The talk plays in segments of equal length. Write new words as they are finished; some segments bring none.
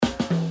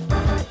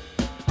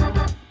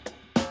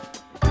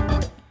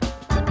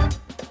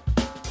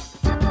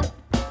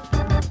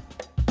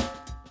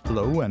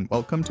Hello and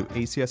welcome to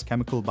ACS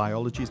Chemical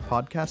Biology's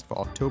podcast for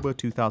October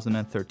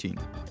 2013.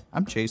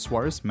 I'm Chase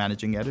Suarez,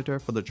 Managing Editor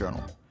for the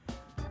journal.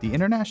 The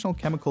International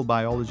Chemical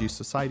Biology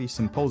Society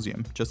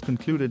Symposium just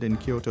concluded in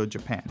Kyoto,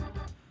 Japan.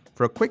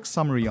 For a quick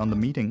summary on the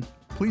meeting,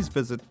 please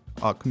visit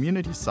our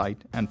community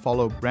site and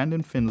follow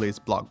Brandon Finlay's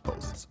blog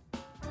posts.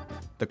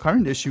 The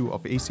current issue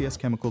of ACS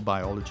Chemical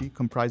Biology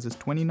comprises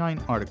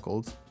 29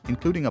 articles,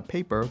 including a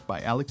paper by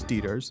Alex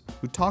Deiters,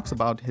 who talks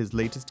about his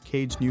latest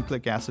caged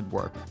nucleic acid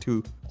work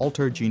to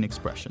alter gene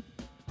expression.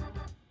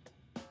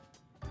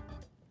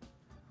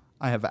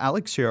 I have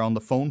Alex here on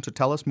the phone to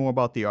tell us more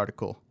about the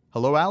article.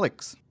 Hello,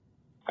 Alex.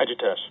 Hi,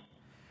 Jitesh.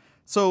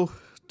 So,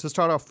 to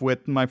start off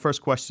with, my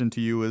first question to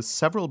you is,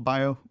 several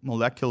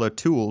biomolecular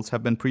tools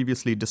have been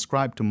previously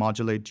described to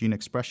modulate gene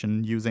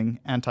expression using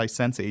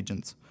antisense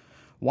agents.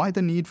 Why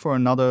the need for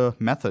another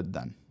method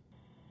then?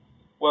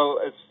 Well,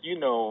 as you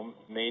know,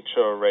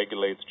 nature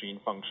regulates gene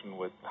function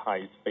with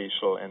high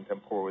spatial and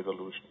temporal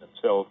resolution in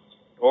cells,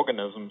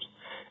 organisms,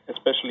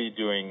 especially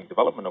during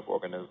development of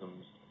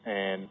organisms.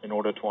 And in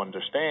order to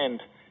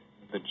understand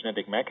the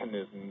genetic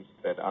mechanisms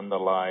that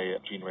underlie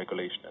gene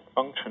regulation and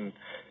function,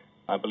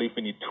 I believe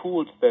we need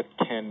tools that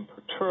can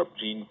perturb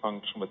gene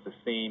function with the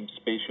same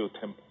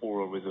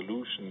spatio-temporal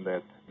resolution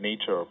that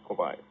nature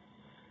provides.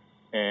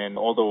 And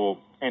although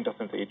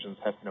antisense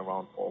agents have been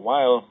around for a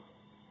while,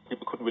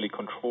 people couldn't really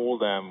control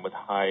them with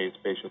high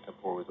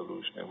spatio-temporal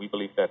resolution. And we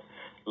believe that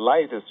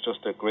light is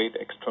just a great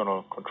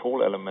external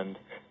control element,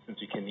 since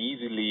you can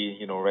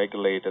easily,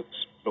 regulate its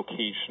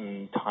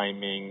location,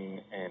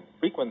 timing, and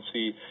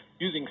frequency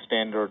using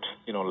standard,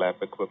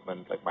 lab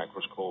equipment like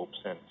microscopes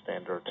and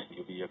standard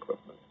UV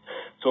equipment.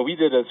 So what we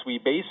did is we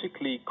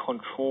basically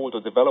controlled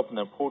or developed an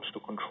approach to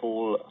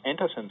control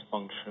antisense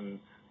function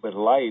with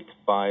light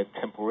by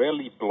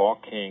temporarily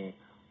blocking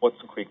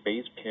Watson-Crick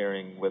base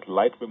pairing with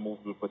light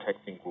removal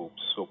protecting groups,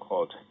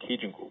 so-called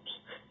caging groups.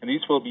 And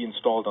these will be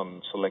installed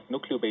on select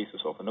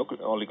nucleobases of an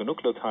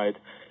oligonucleotide,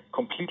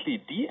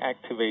 completely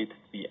deactivate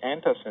the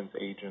antisense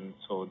agent,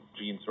 so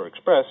genes are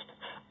expressed,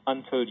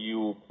 until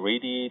you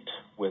radiate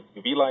with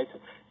UV light,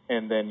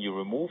 and then you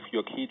remove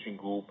your caging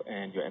group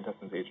and your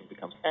antisense agent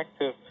becomes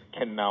active,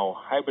 can now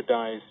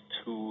hybridize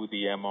to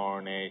the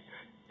mRNA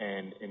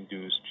and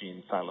induce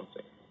gene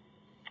silencing.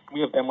 We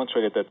have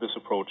demonstrated that this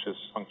approach is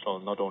functional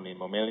not only in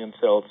mammalian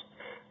cells,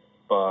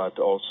 but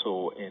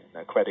also in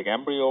aquatic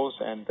embryos,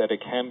 and that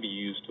it can be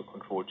used to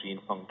control gene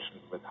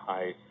function with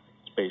high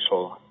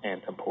spatial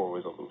and temporal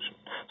resolution.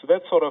 So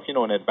that's sort of,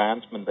 an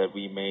advancement that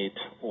we made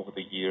over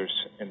the years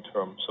in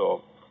terms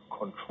of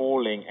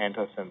controlling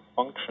antisense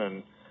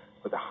function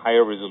with a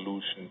higher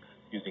resolution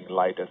using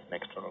light as an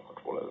external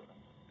control element.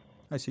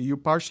 I see. You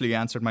partially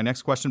answered my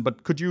next question,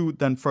 but could you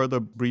then further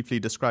briefly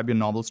describe your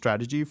novel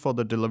strategy for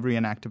the delivery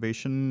and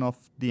activation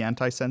of the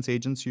antisense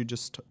agents you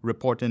just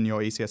report in your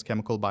ACS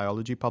Chemical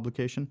Biology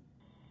publication?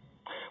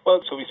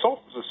 Well, so we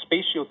solved the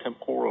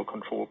spatio-temporal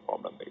control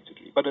problem,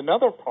 basically. But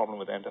another problem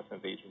with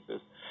antisense agents is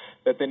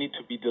that they need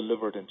to be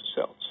delivered into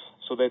cells.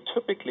 So they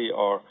typically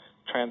are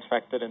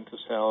transfected into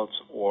cells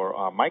or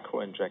are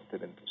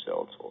micro-injected into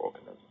cells or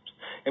organisms.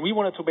 And we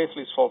wanted to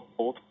basically solve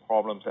both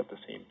problems at the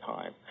same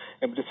time.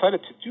 And we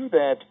decided to do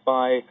that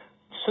by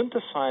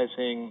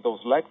synthesizing those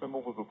light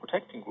removable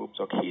protecting groups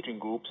or caging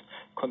groups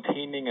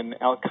containing an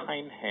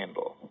alkyne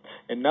handle.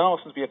 And now,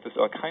 since we have this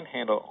alkyne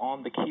handle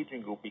on the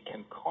caging group, we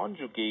can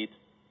conjugate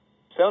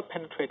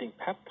cell-penetrating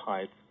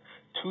peptides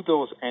to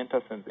those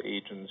antisense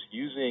agents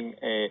using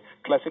a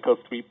classical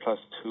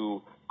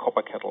 3+2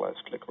 copper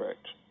catalyzed click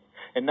reaction.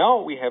 And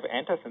now we have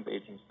antisense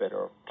agents that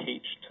are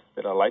caged,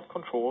 that are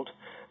light-controlled,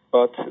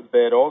 but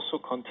that also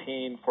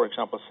contain, for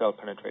example,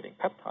 cell-penetrating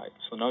peptides.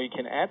 So now you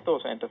can add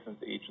those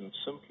antisense agents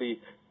simply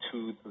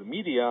to the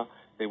media.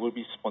 They will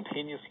be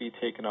spontaneously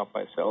taken up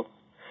by cells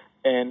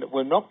and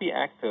will not be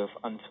active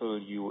until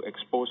you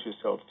expose your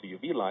cells to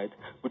UV light,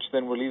 which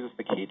then releases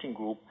the caging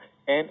group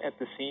and at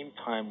the same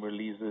time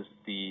releases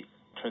the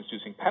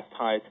transducing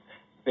peptide,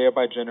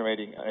 thereby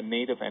generating a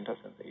native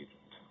antisense agent,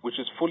 which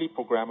is fully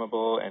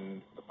programmable,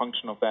 and the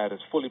function of that is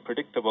fully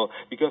predictable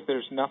because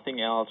there's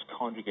nothing else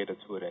conjugated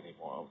to it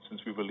anymore,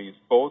 since we release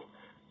both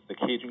the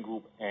caging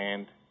group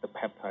and the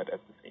peptide at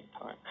the same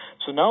time.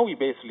 So now we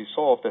basically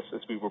solved,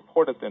 as we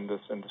reported in this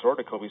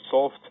article, we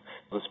solved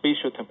the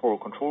spatio-temporal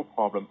control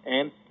problem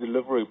and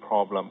delivery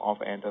problem of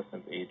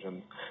antisense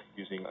agents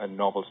using a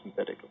novel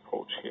synthetic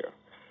approach here.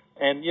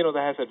 And,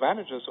 that has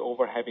advantages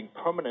over having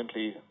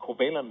permanently,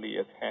 covalently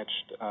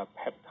attached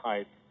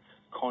peptides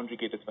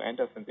conjugated to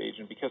antisense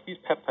agent, because these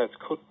peptides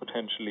could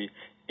potentially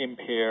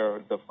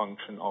impair the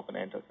function of an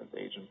antisense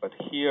agent. But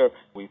here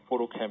we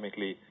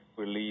photochemically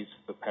release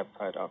the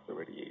peptide after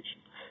radiation.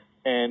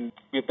 And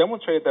we have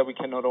demonstrated that we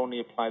can not only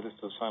apply this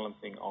to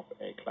silencing of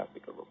a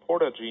classical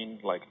reporter gene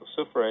like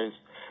luciferase,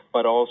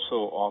 but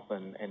also of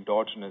an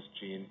endogenous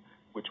gene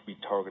which we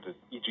targeted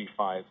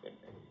EG5 in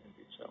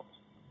these cells.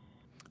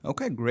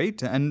 Okay,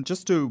 great. And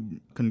just to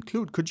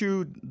conclude, could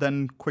you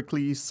then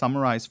quickly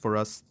summarize for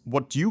us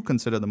what you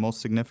consider the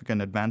most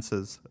significant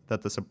advances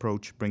that this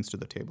approach brings to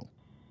the table?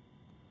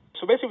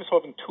 So basically, we're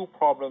solving two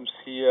problems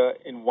here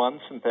in one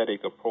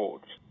synthetic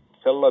approach.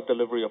 Cellular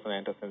delivery of an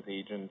antisense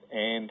agent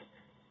and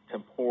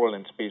temporal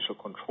and spatial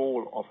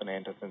control of an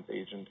antisense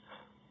agent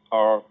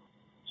are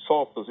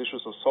solved. Those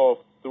issues are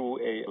solved through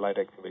a light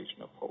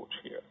activation approach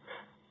here.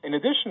 In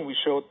addition, we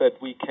showed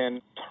that we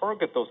can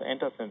target those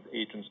antisense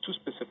agents to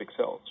specific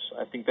cells.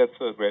 I think that's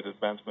a great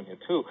advancement here,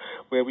 too,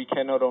 where we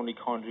can not only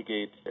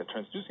conjugate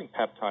transducing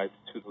peptides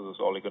to those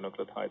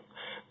oligonucleotides,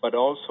 but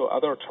also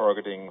other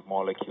targeting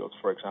molecules,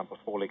 for example,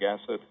 folic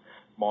acid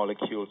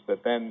molecules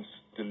that then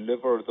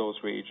deliver those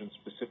reagents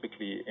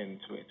specifically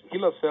into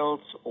HeLa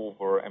cells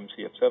over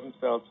MCF7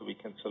 cells, so we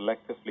can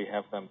selectively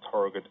have them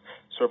target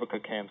cervical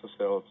cancer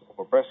cells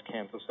or breast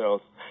cancer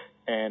cells.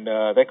 And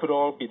that could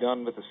all be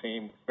done with the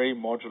same very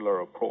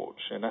modular approach.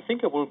 And I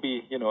think it will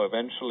be,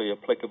 eventually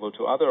applicable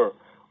to other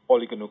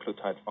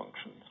oligonucleotide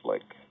functions,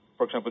 like,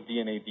 for example,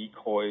 DNA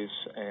decoys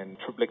and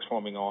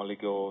triplex-forming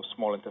oligos,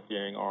 small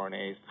interfering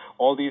RNAs.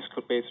 All these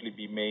could basically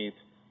be made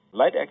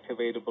light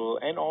activatable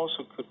and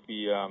also could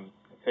be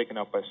taken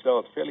up by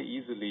cells fairly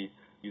easily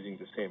using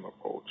the same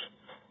approach.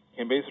 You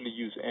can basically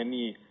use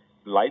any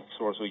light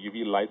source or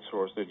UV light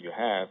source that you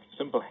have,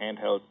 simple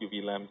handheld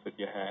UV lamps that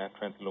you have,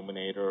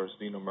 transilluminators,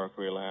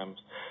 xenomercury lamps.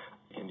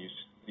 You can use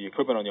the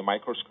equipment on your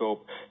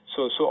microscope.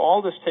 So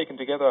all this taken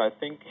together, I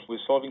think we're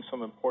solving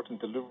some important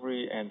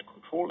delivery and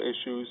control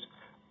issues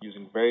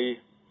using very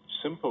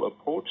simple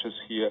approaches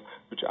here,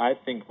 which I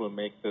think will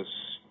make this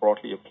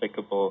broadly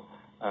applicable,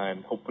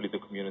 and hopefully the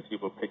community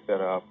will pick that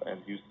up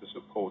and use this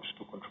approach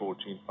to control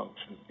gene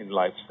function in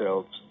live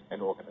cells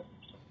and organisms.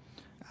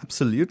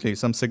 Absolutely.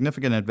 Some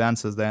significant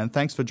advances there, and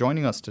thanks for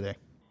joining us today.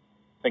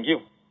 Thank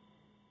you.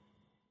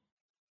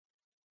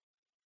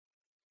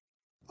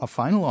 Our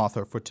final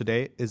author for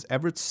today is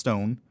Everett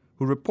Stone,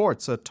 who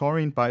reports a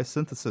taurine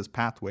biosynthesis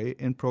pathway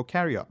in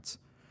prokaryotes.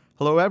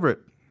 Hello, Everett.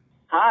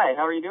 Hi,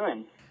 how are you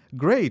doing?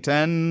 Great,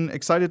 and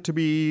excited to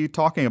be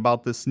talking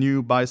about this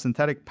new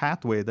biosynthetic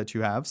pathway that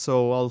you have.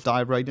 So I'll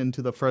dive right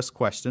into the first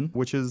question,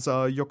 which is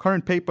your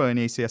current paper in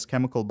ACS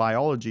Chemical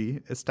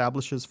Biology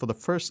establishes for the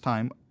first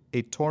time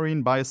a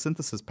taurine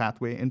biosynthesis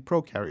pathway in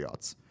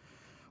prokaryotes.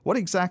 What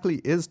exactly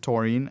is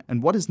taurine,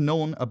 and what is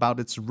known about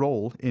its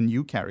role in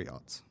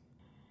eukaryotes?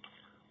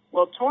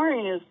 Well,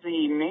 taurine is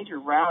the major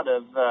route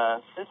of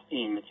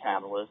cysteine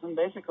metabolism.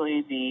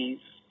 Basically, the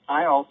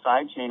thiol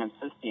side chain of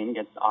cysteine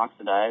gets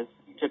oxidized,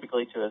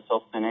 typically to a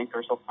sulfonic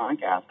or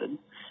sulfonic acid.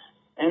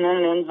 And then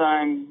an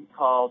enzyme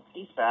called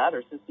CSAT,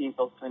 or cysteine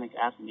sulfonic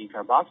acid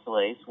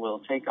decarboxylase, will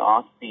take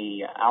off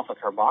the alpha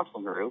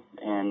carboxyl group,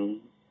 and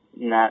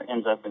that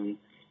ends up in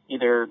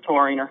either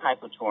taurine or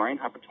hypotaurine.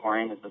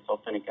 Hypotaurine is the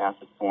sulfonic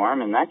acid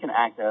form, and that can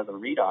act as a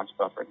redox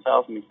buffer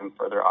itself and become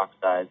further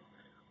oxidized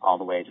all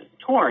the way to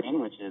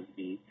taurine, which is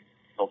the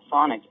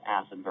sulfonic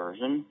acid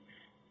version.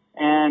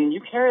 And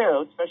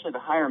eukaryotes, especially the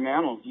higher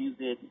mammals, use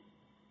it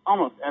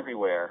almost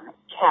everywhere.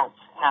 Cats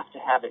have to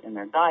have it in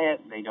their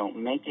diet. They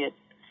don't make it,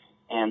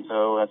 and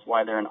so that's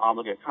why they're an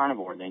obligate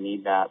carnivore. They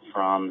need that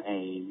from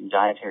a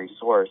dietary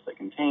source that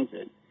contains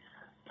it.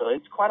 So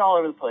it's quite all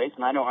over the place,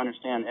 and I don't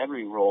understand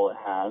every role it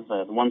has.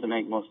 The ones that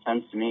make most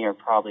sense to me are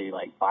probably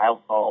like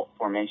bile salt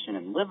formation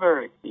in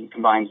liver. It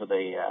combines with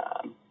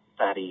a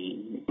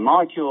fatty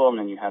molecule, and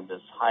then you have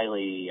this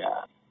highly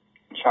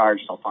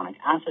charged sulfonic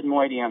acid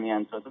moiety on the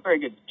end, so it's a very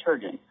good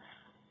detergent.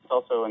 It's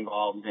also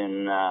involved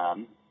in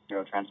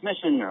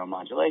neurotransmission,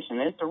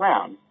 neuromodulation. It's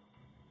around.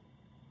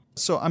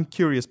 So I'm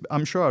curious,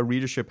 I'm sure our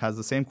readership has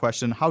the same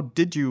question. How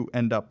did you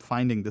end up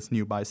finding this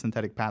new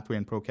biosynthetic pathway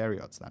in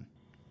prokaryotes then?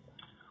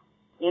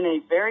 In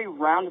a very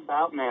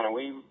roundabout manner.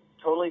 We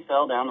totally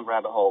fell down the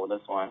rabbit hole with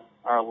this one.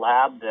 Our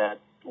lab that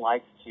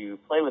likes to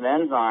play with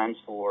enzymes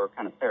for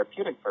kind of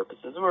therapeutic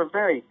purposes, we're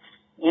very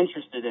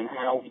interested in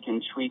how we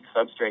can tweak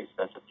substrate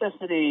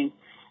specificity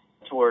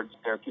towards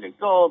therapeutic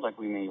goals, like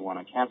we may want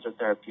a cancer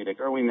therapeutic,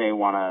 or we may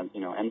want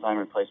a enzyme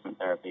replacement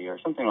therapy or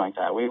something like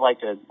that. We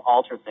like to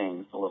alter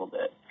things a little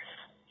bit.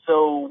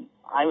 So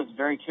I was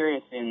very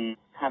curious in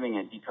having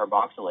a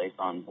decarboxylase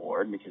on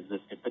board, because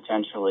this could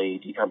potentially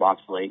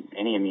decarboxylate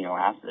any amino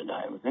acid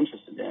I was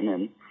interested in.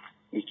 And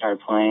we started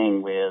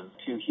playing with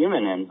two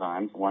human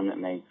enzymes, one that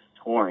makes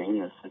taurine,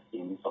 the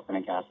cysteine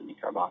sulfonic acid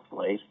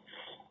decarboxylase,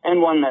 and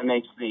one that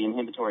makes the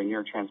inhibitory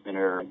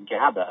neurotransmitter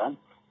GABA,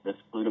 this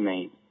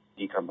glutamate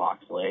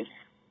decarboxylase.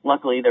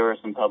 Luckily, there were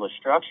some published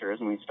structures,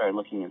 and we started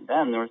looking at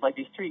them. There was like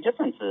these three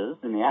differences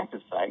in the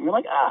active site, and we're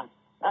like,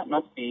 that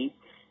must be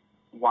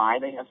why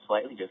they have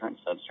slightly different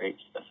substrate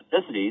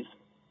specificities.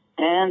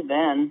 And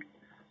then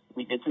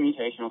we did some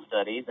mutational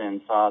studies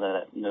and saw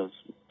that those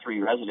three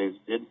residues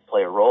did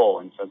play a role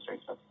in substrate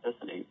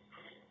specificity.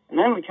 And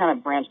then we kind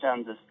of branched out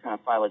into this kind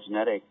of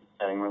phylogenetic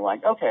setting. We're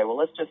like, okay, well,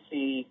 let's just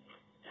see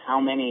how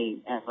many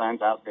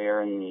enzymes out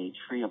there in the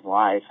tree of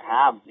life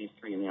have these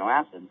three amino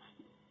acids.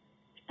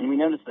 And we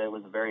noticed that it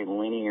was a very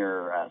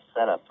linear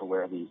setup for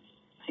where these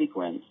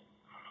sequence,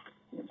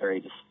 a very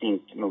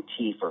distinct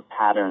motif or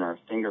pattern or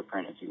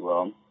fingerprint, if you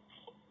will.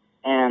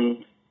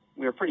 And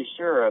we were pretty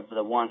sure of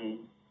the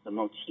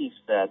motif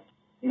that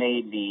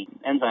made the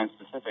enzyme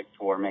specific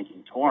for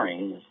making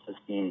taurine, this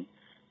cysteine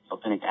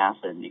sulfinic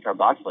acid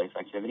decarboxylase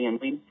activity, and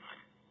we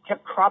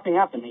kept cropping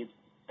up in these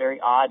very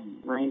odd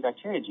marine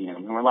bacteria genomes.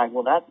 And we're like,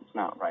 well, that's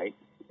not right.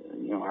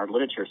 Our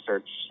literature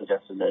search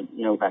suggested that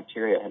no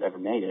bacteria had ever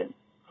made it.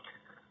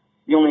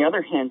 The only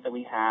other hint that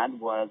we had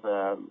was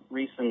a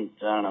recent,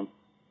 3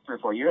 or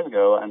 4 years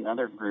ago,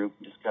 another group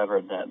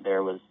discovered that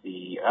there was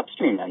the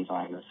upstream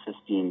enzyme, the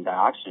cysteine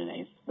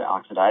dioxygenase, that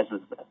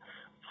oxidizes the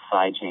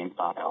side chain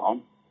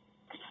thiol.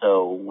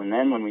 So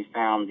when we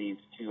found these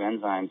two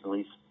enzymes, at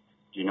least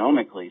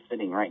genomically,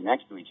 sitting right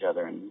next to each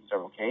other in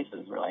several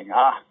cases, we're like,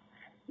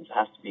 this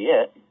has to be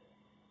it.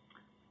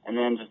 And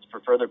then just for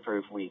further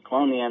proof, we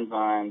cloned the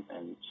enzymes,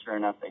 and sure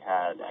enough, they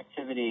had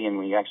activity, and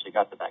we actually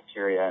got the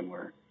bacteria, and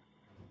we're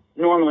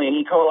normally an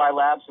E. coli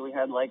lab, so we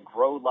had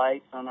grow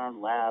lights on our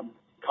lab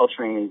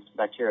culturing these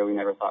bacteria we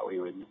never thought we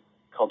would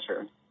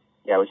culture.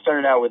 Yeah, we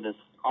started out with this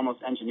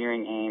almost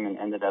engineering aim and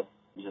ended up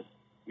just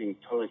being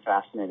totally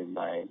fascinated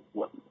by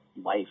what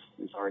life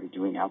is already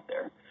doing out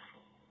there.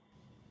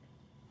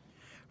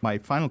 My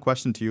final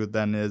question to you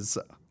then is,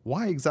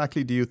 why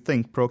exactly do you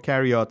think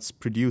prokaryotes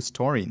produce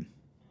taurine?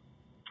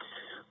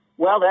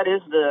 Well, that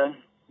is the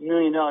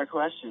million-dollar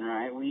question,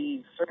 right?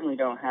 We certainly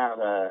don't have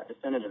a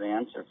definitive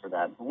answer for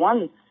that.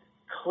 One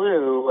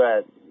clue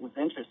that was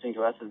interesting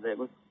to us is that it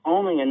was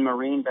only in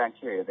marine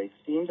bacteria. They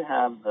seem to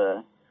have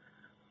the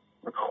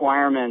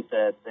requirement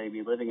that they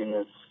be living in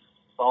this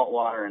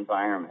saltwater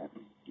environment.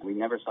 We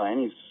never saw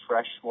any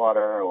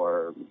freshwater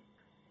or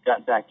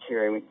gut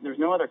bacteria. There's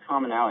no other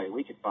commonality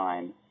we could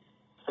find.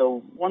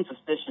 So one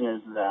suspicion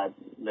is that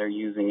they're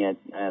using it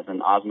as an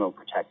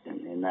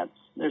osmoprotectant, and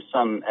there's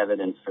some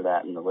evidence for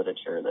that in the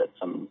literature that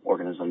some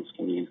organisms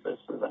can use this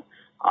as an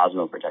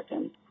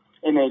osmoprotectant.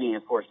 It may be,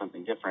 of course,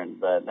 something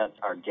different, but that's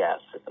our guess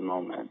at the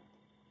moment.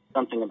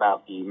 Something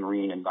about the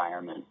marine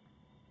environment.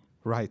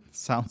 Right.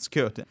 Sounds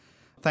good.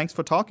 Thanks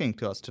for talking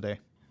to us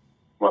today.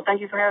 Well, thank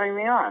you for having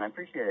me on. I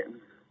appreciate it.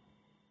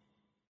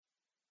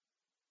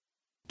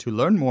 To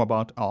learn more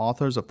about our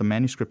authors of the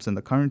manuscripts in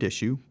the current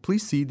issue,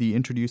 please see the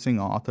Introducing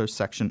Our Authors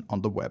section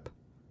on the web.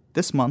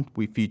 This month,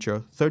 we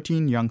feature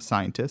 13 young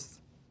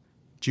scientists: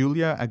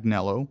 Julia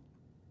Agnello,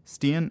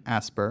 Stian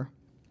Asper,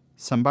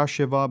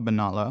 Sambashiva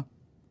Banala,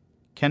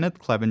 Kenneth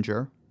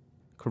Clevenger,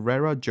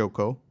 Carrera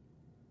Joko,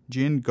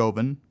 Jean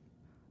Govan,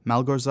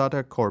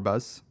 Malgorzata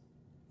Corbas,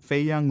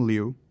 Fei-Young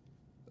Liu,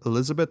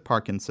 Elizabeth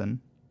Parkinson,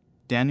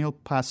 Daniel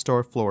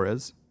Pastor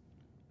Flores,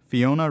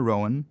 Fiona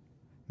Rowan,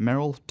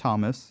 Merrill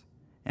Thomas,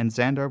 and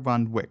Xander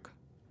Van Wyck.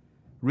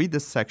 Read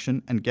this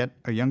section and get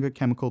a younger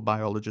chemical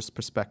biologist's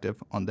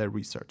perspective on their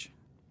research.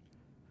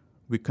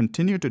 We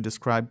continue to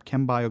describe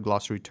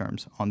ChemBio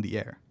terms on the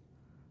air.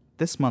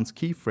 This month's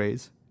key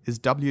phrase is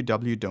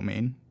WW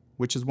domain,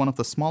 which is one of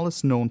the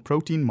smallest known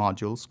protein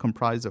modules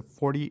comprised of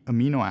 40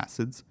 amino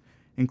acids,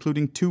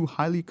 including 2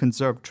 highly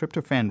conserved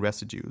tryptophan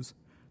residues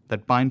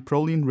that bind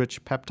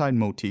proline-rich peptide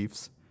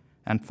motifs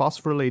and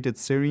phosphorylated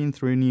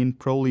serine-threonine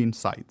proline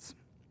sites.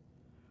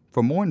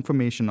 For more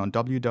information on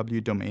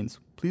WW domains,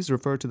 please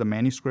refer to the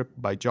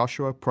manuscript by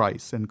Joshua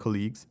Price and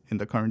colleagues in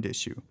the current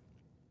issue.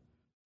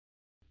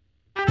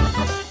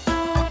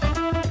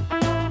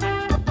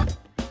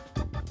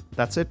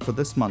 That's it for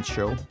this month's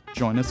show.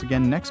 Join us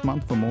again next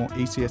month for more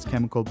ACS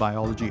Chemical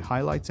Biology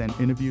highlights and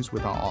interviews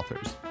with our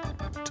authors.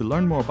 To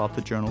learn more about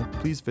the journal,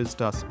 please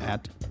visit us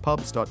at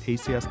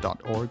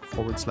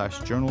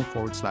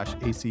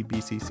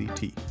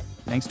pubs.acs.org/journal/ACBCCT.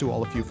 Thanks to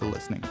all of you for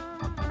listening.